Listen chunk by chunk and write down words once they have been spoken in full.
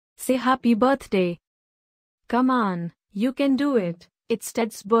Say happy birthday. Come on, you can do it. It's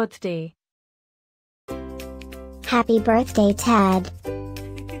Ted's birthday. Happy birthday, Ted.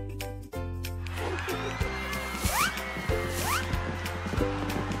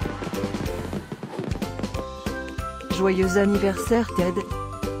 Joyeux anniversaire, Ted.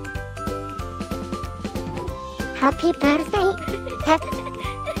 Happy birthday, Ted.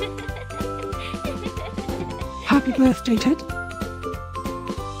 Happy birthday, Ted.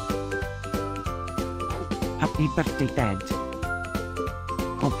 Happy birthday, Ted.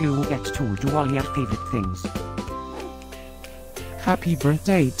 Hope you get to do all your favorite things. Happy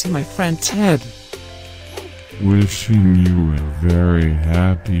birthday to my friend Ted. Wishing you a very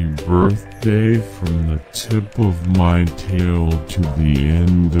happy birthday from the tip of my tail to the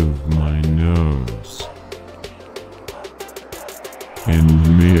end of my nose.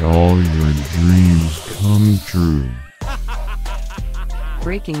 And may all your dreams come true.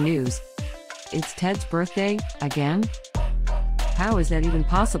 Breaking news. It's Ted's birthday, again? How is that even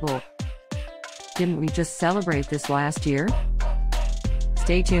possible? Didn't we just celebrate this last year?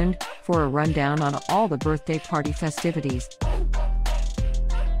 Stay tuned for a rundown on all the birthday party festivities.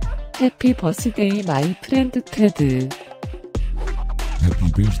 Happy birthday, my friend Ted. Happy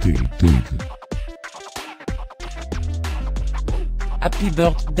birthday, Ted. Happy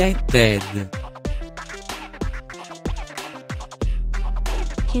birthday, Ted.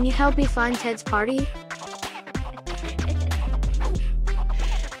 Can you help me find Ted's party?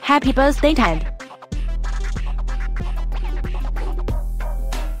 Happy birthday, Ted.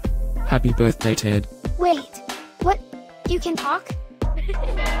 Happy birthday, Ted. Wait, what? You can talk?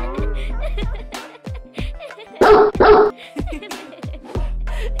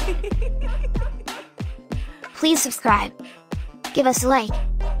 Please subscribe, give us a like,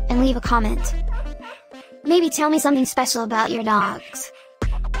 and leave a comment. Maybe tell me something special about your dogs.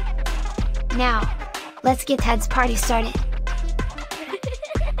 Now, let's get Ted's party started.